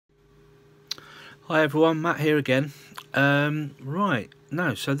Hi everyone, Matt here again.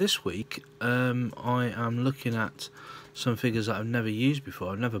 So this week I am looking at some figures that I've never used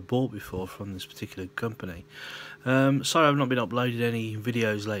before, I've never bought before from this particular company. Sorry I've not been uploading any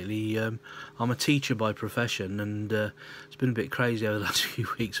videos lately. I'm a teacher by profession, and it's been a bit crazy over the last few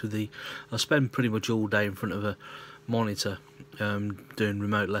weeks with I spend pretty much all day in front of a monitor doing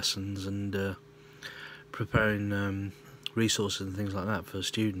remote lessons and preparing resources and things like that for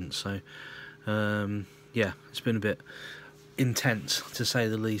students. So yeah, it's been a bit intense to say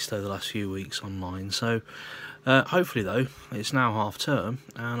the least over the last few weeks online. So hopefully though, it's now half term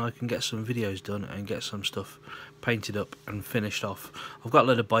and I can get some videos done and get some stuff painted up and finished off. I've got a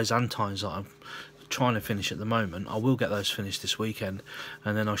load of Byzantines that I'm trying to finish at the moment. I will get those finished this weekend,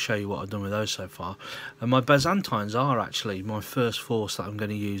 and then I'll show you what I've done with those so far. And my Byzantines are actually my first force that I'm going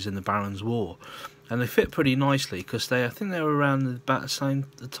to use in the Barons' War, and they fit pretty nicely because I think they were around about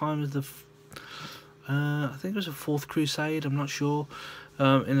the time of the I think it was the Fourth Crusade, I'm not sure,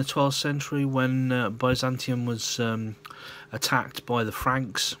 in the 12th century when Byzantium was attacked by the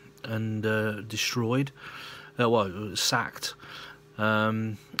Franks and destroyed. Well, it was sacked.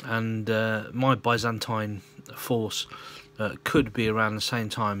 My Byzantine force could be around the same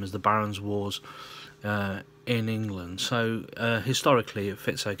time as the Barons' Wars in England. So historically it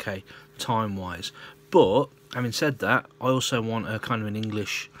fits okay time-wise. But having said that, I also want a kind of an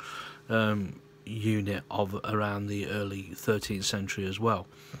English unit of around the early 13th century as well.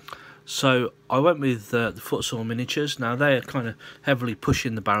 So I went with the Footsore miniatures. Now they are kind of heavily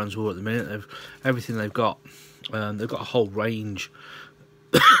pushing the Barons' War at the minute. Everything they've got a whole range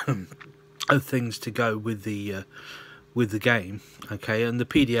of things to go with the game. Okay, and the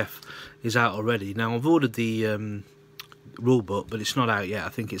PDF is out already. Now I've ordered the rule book, but it's not out yet. I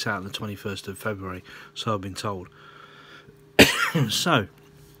think it's out on the 21st of February, so I've been told. So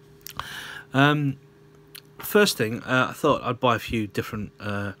first thing, I thought I'd buy a few different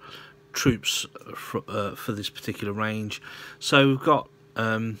troops for this particular range. So we've got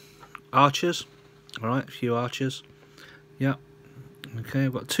archers, alright, a few archers, yeah, okay,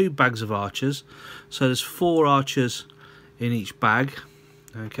 I've got 2 bags of archers, so there's 4 archers in each bag,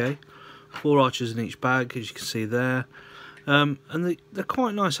 okay, 4 archers in each bag, as you can see there, and they're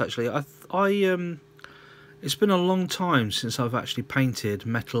quite nice actually. It's been a long time since I've actually painted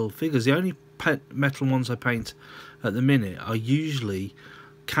metal figures. The only metal ones I paint at the minute are usually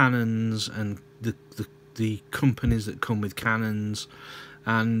cannons and the companies that come with cannons,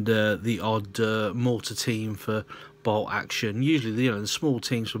 and the odd mortar team for bolt action. Usually the small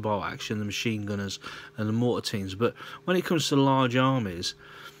teams for bolt action, the machine gunners and the mortar teams. But when it comes to large armies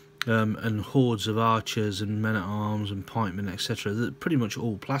and hordes of archers and men-at-arms and pikemen, etc., they're pretty much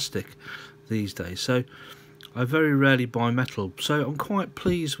all plastic these days. So I very rarely buy metal, so I'm quite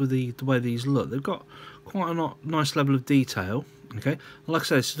pleased with the way these look. They've got quite a nice level of detail. Okay, like I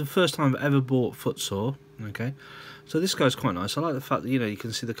say, this is the first time I've ever bought Footsore. Okay, so this guy's quite nice. I like the fact that you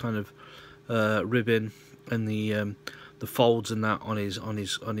can see the kind of ribbon and the folds and that on his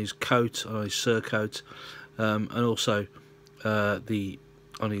coat, on his surcoat, and also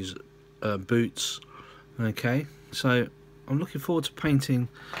on his boots. Okay, so I'm looking forward to painting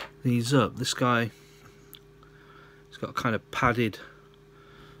these up. This guy, he's got a kind of padded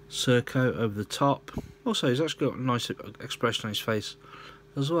surcoat over the top. Also, he's actually got a nice expression on his face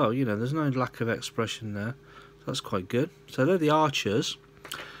as well. There's no lack of expression there, so that's quite good. So they're the archers.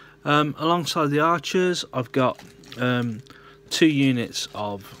 Alongside the archers, I've got 2 units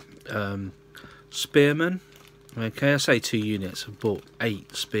of spearmen. Okay, I say 2 units. I've bought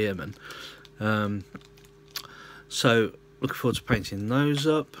 8 spearmen. So looking forward to painting those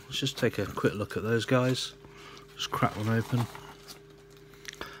up. Let's just take a quick look at those guys. Just crack one open.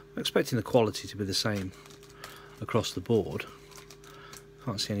 I'm expecting the quality to be the same across the board.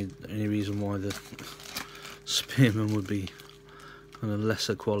 Can't see any reason why the spearmen would be kind of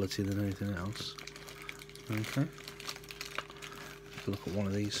lesser quality than anything else. Okay, have a look at one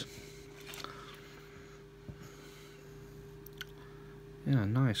of these. Yeah,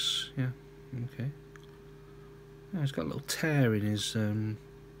 nice. Yeah, okay. Yeah, he's got a little tear in his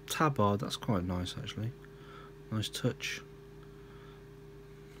tabard. That's quite nice actually. Nice touch.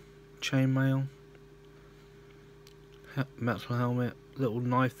 Chainmail, metal helmet, little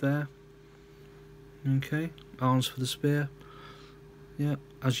knife there. Okay, arms for the spear. Yeah,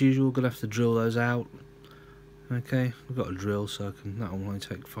 as usual, gonna have to drill those out. Okay, we've got a drill, so that will only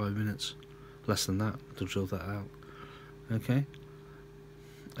take 5 minutes, less than that, to drill that out. Okay,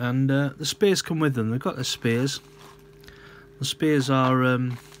 and the spears come with them. They've got the spears. The spears are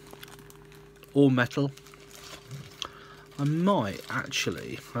all metal. I might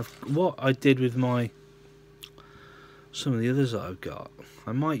actually, what I did with some of the others that I've got,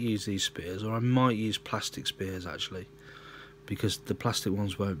 I might use these spears, or I might use plastic spears actually, because the plastic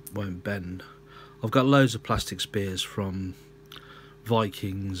ones won't bend. I've got loads of plastic spears from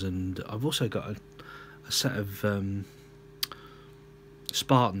Vikings, and I've also got a set of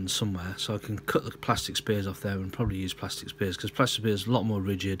Spartans somewhere, so I can cut the plastic spears off there and probably use plastic spears, because plastic spears are a lot more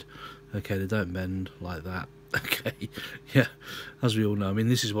rigid. Okay, they don't bend like that. Okay, yeah, as we all know. I mean,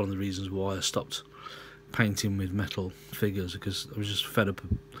 this is one of the reasons why I stopped painting with metal figures, because I was just fed up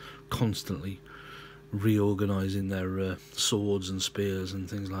of constantly reorganising their swords and spears and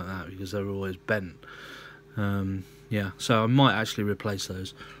things like that, because they were always bent. Yeah, so I might actually replace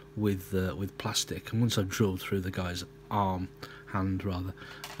those with plastic, and once I've drilled through the guy's hand rather,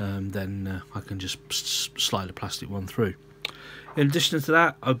 then I can just slide a plastic one through. In addition to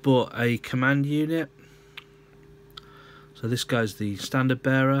that, I bought a command unit. So this guy's the standard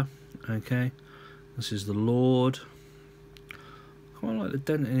bearer. Okay, this is the Lord. I quite like the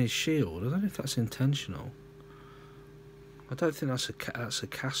dent in his shield. I don't know if that's intentional. I don't think that's a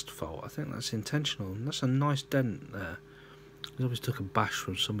cast fault. I think that's intentional. And that's a nice dent there. He's always took a bash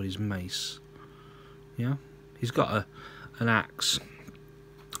from somebody's mace. Yeah, he's got an axe.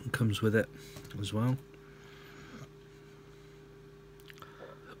 It comes with it as well.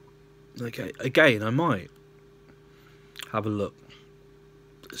 Okay, again, I might have a look,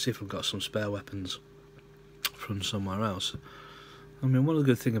 see if I've got some spare weapons from somewhere else. I mean, one of the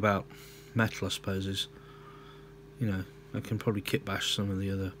good things about metal, I suppose, is, you know, I can probably kit bash some of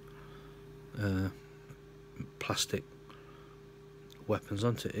the other plastic weapons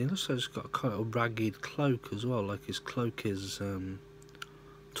onto it. It looks like it's got a kind of ragged cloak as well, like his cloak is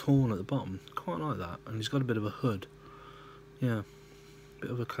torn at the bottom. Quite like that, and he's got a bit of a hood. Yeah,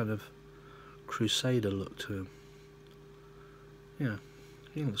 bit of a kind of crusader look to him. Yeah,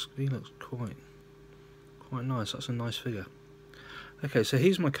 he looks quite nice. That's a nice figure. Okay, so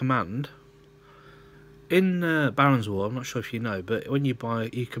here's my command. In Baron's War, I'm not sure if you know, but when you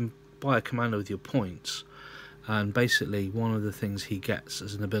can buy a commander with your points, and basically one of the things he gets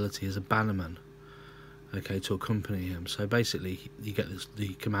as an ability is a bannerman. Okay, to accompany him. So basically, you get the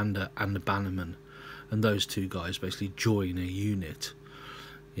commander and the bannerman, and those two guys basically join a unit.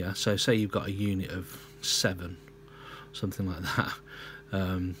 Yeah, so say you've got a unit of 7, something like that.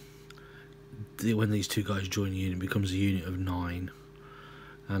 When these two guys join a unit, it becomes a unit of 9,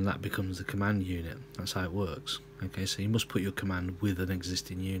 and that becomes the command unit. That's how it works. Okay, so you must put your command with an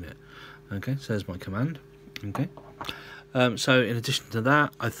existing unit. Okay, so there's my command. Okay, so in addition to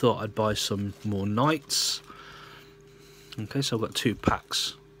that, I thought I'd buy some more knights. Okay, so I've got 2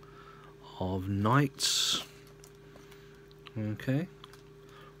 packs of knights. Okay,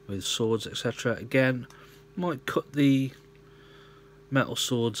 with swords, etc. Again, might cut the metal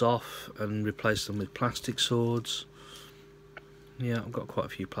swords off and replace them with plastic swords. Yeah, I've got quite a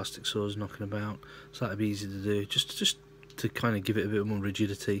few plastic swords knocking about, so that'd be easy to do. Just to kind of give it a bit more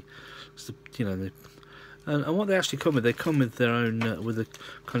rigidity. So, you know, and what they actually come with, they come with their own with the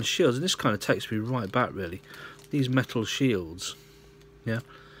kind of shields, and this kind of takes me right back really. These metal shields, yeah,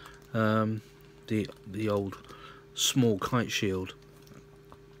 the old small kite shield.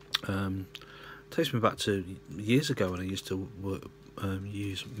 Takes me back to years ago when I used to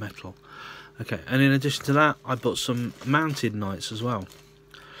use metal. Okay, and in addition to that, I bought some mounted knights as well.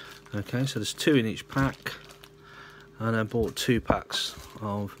 Okay, so there's 2 in each pack, and I bought 2 packs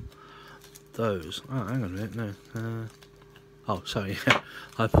of those. Oh, hang on a minute, no. Oh, sorry,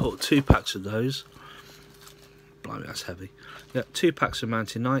 I bought 2 packs of those. Blimey, that's heavy. Yeah, 2 packs of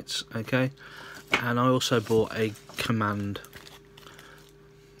mounted knights. Okay, and I also bought a command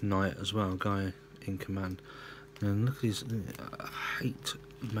knight as well, guy in command. And look at these, I hate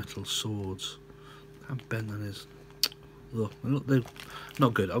metal swords. How bent that is. Look, they're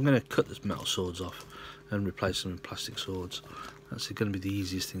not good. I'm going to cut this metal swords off and replace them with plastic swords. That's going to be the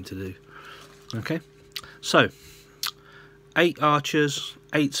easiest thing to do. Okay, so 8 archers,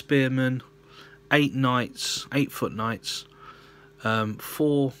 8 spearmen, 8 knights, 8-foot knights,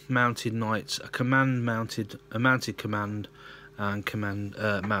 4 mounted knights, a mounted command,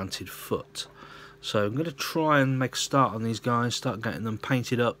 and mounted foot. So I'm going to try and make a start on these guys, start getting them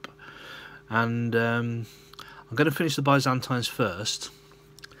painted up, and I'm going to finish the Byzantines first.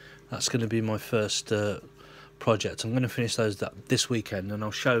 That's going to be my first project. I'm going to finish those this weekend, and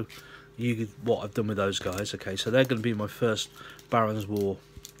I'll show you what I've done with those guys. Okay, so they're going to be my first Baron's War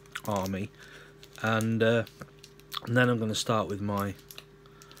army, and then I'm going to start with my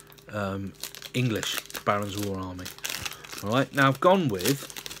English Baron's War army. Alright, now I've gone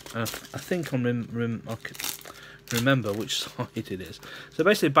with, I think I'm remember which side it is. So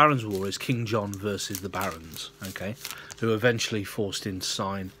basically, Barons' War is King John versus the Barons, okay, who eventually forced him to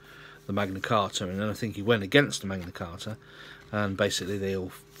sign the Magna Carta, and then I think he went against the Magna Carta, and basically they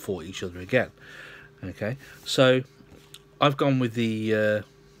all fought each other again. Okay, so I've gone with the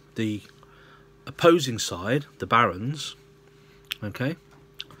opposing side, the Barons. Okay,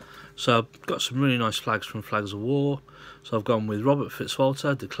 so I've got some really nice flags from Flags of War. So I've gone with Robert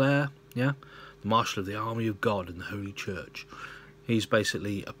Fitzwalter de Clare, yeah, the Marshal of the Army of God in the Holy Church. He's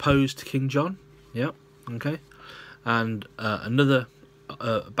basically opposed to King John, yeah, okay, and another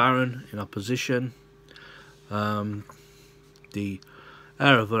Baron in opposition, the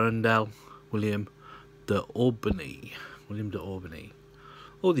heir of Arundel, William de Albany.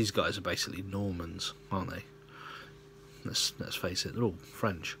 All these guys are basically Normans, aren't they? Let's face it, they're all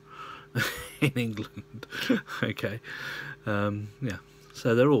French in England. Okay, yeah.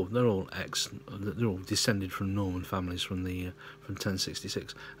 So they're all descended from Norman families from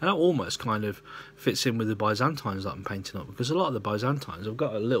 1066, and that almost kind of fits in with the Byzantines that I'm painting up, because a lot of the Byzantines have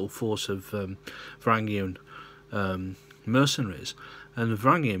got a little force of Varangian mercenaries, and the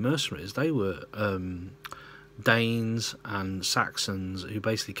Varangian mercenaries, they were Danes and Saxons who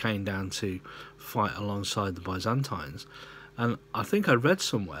basically came down to fight alongside the Byzantines. And I think I read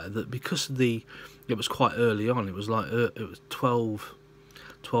somewhere that because it was quite early on, it was like it was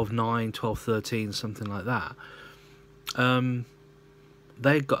 1209, 1213, something like that.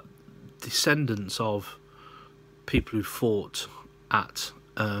 They got descendants of people who fought at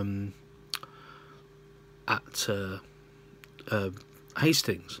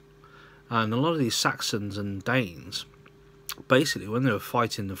Hastings, and a lot of these Saxons and Danes, basically when they were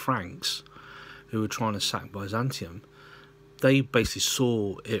fighting the Franks who were trying to sack Byzantium, they basically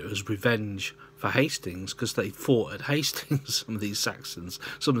saw it as revenge for Hastings, because they fought at Hastings. Some of the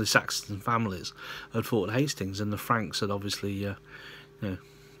Saxon families had fought at Hastings, and the Franks had obviously, you know,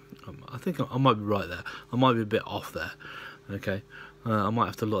 I think I might be right there. I might be a bit off there. Okay, I might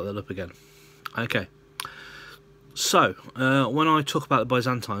have to look that up again. Okay, so when I talk about the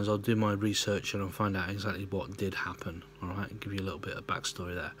Byzantines, I'll do my research and I'll find out exactly what did happen. All right, and give you a little bit of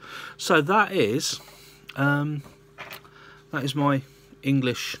backstory there. So that is my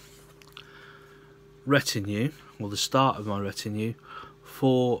English retinue, or the start of my retinue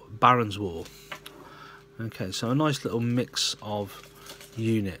for Barons' War. Okay, so a nice little mix of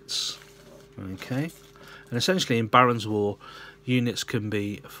units. Okay, and essentially in Barons' War, units can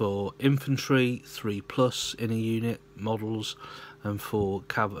be for infantry 3+ in a unit models, and for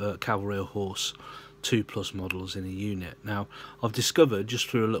cavalry or horse 2+ models in a unit. Now I've discovered just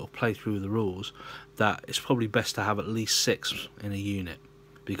through a little playthrough of the rules that it's probably best to have at least 6 in a unit,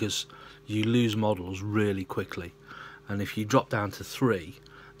 because you lose models really quickly, and if you drop down to 3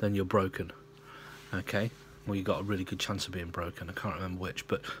 then you're broken. Okay, well, you got a really good chance of being broken. I can't remember which,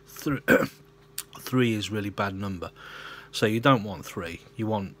 but 3 is really bad number, so you don't want 3, you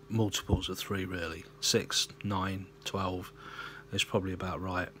want multiples of 3 really. 6, 9, 12 is probably about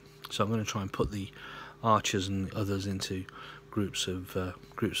right. So I'm going to try and put the archers and others into groups of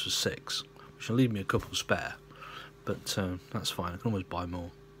 6, which will leave me a couple spare, but that's fine, I can always buy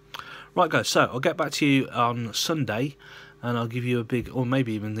more. Right guys, so I'll get back to you on Sunday, and I'll give you a big, or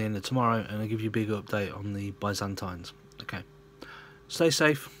maybe even the end of tomorrow, and I'll give you a big update on the Byzantines. Okay, stay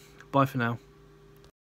safe, bye for now.